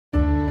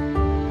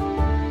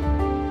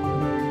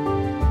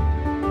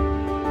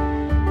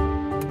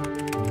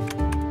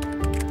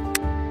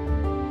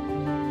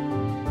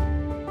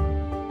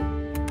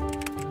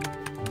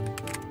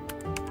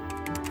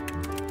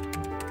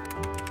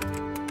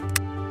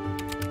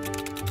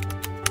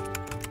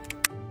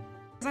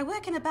I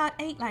work in about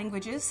 8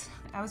 languages.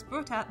 I was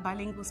brought up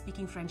bilingual,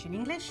 speaking French and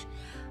English.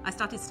 I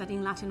started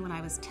studying Latin when I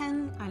was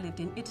 10. I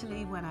lived in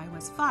Italy when I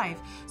was 5.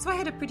 So I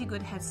had a pretty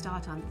good head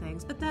start on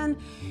things. But then,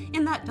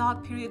 in that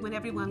dark period when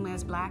everyone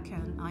wears black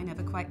and I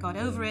never quite got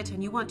over it,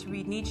 and you want to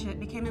read Nietzsche, it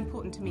became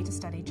important to me to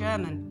study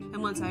German.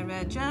 And once I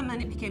read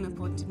German, it became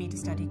important to me to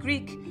study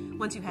Greek.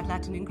 Once you had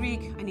Latin and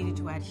Greek, I needed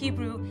to add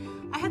Hebrew.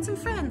 I had some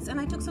friends and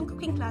I took some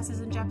cooking classes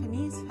in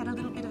Japanese, had a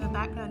little bit of a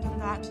background in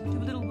that, do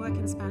a little work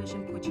in Spanish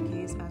and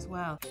Portuguese as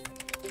well.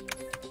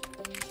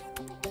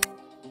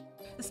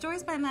 The story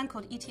is by a man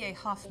called E.T.A.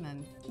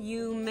 Hoffmann.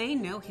 You may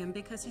know him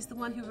because he's the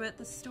one who wrote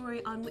the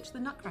story on which the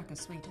Nutcracker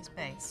Suite is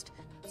based.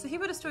 So he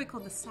wrote a story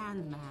called The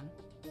Sandman.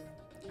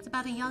 It's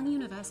about a young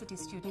university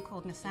student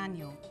called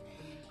Nathaniel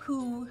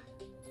who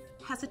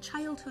has a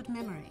childhood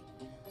memory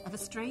of a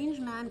strange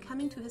man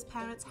coming to his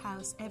parents'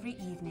 house every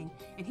evening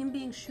and him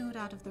being shooed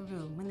out of the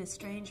room when this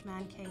strange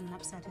man came and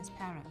upset his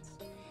parents.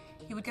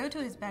 He would go to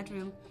his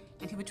bedroom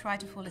and he would try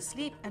to fall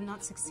asleep and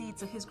not succeed,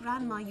 so his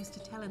grandma used to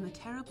tell him a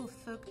terrible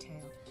folk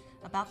tale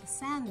about the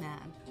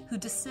Sandman who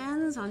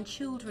descends on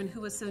children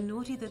who are so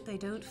naughty that they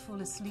don't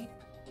fall asleep,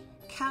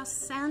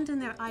 casts sand in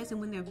their eyes, and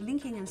when they're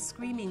blinking and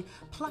screaming,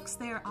 plucks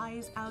their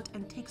eyes out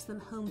and takes them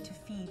home to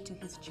feed to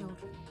his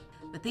children.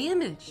 But the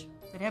image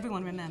that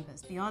everyone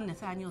remembers, beyond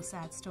Nathaniel's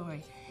sad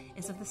story,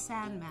 is of the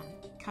Sandman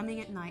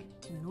coming at night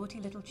to naughty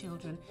little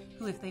children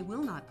who, if they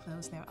will not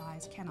close their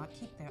eyes, cannot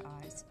keep their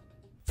eyes.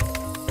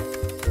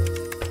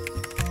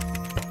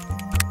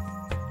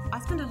 I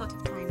spend a lot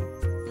of time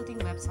building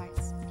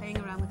websites, playing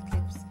around with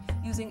clips,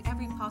 using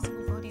every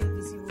possible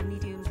audio-visual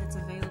medium that's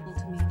available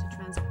to me to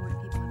transport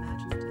people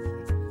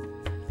imaginatively.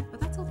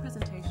 But that's all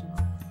presentational.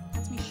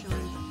 That's me showing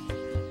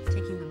them,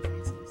 taking them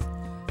places.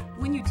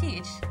 When you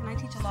teach, and I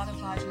teach a lot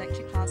of large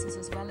lecture classes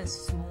as well as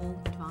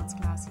small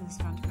advanced classes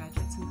for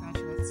undergraduates and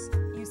graduates,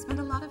 you spend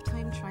a lot of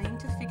time trying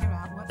to figure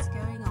out what's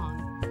going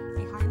on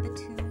behind the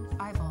 2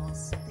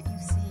 eyeballs that you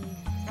see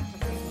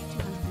replicated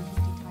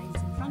 250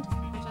 times in front of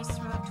you. I just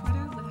throw out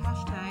Twitter with a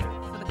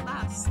hashtag for the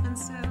class, and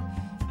so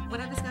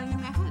whatever's going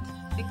in their head,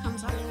 it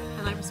comes up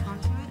and I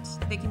respond to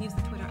it. They can use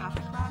the Twitter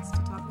after class to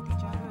talk with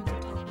each other and to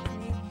talk with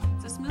me.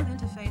 It's a smooth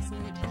interface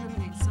and it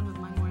eliminates some of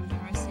my more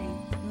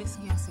embarrassing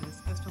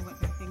misguesses as to what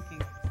they're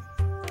thinking.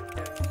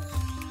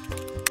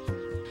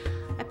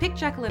 I picked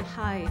Jekyll and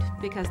Hyde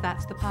because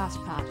that's the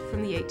past part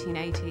from the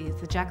 1880s.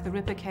 The Jack the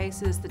Ripper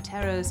cases, the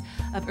terrors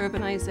of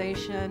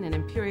urbanization and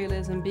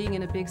imperialism, being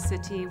in a big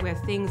city where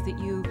things that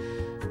you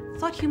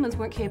thought humans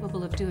weren't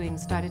capable of doing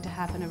started to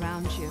happen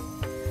around you.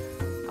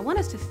 I want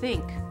us to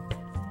think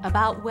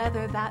about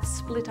whether that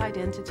split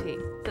identity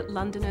that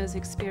Londoners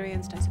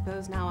experienced, I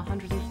suppose now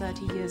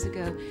 130 years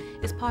ago,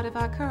 is part of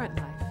our current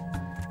life.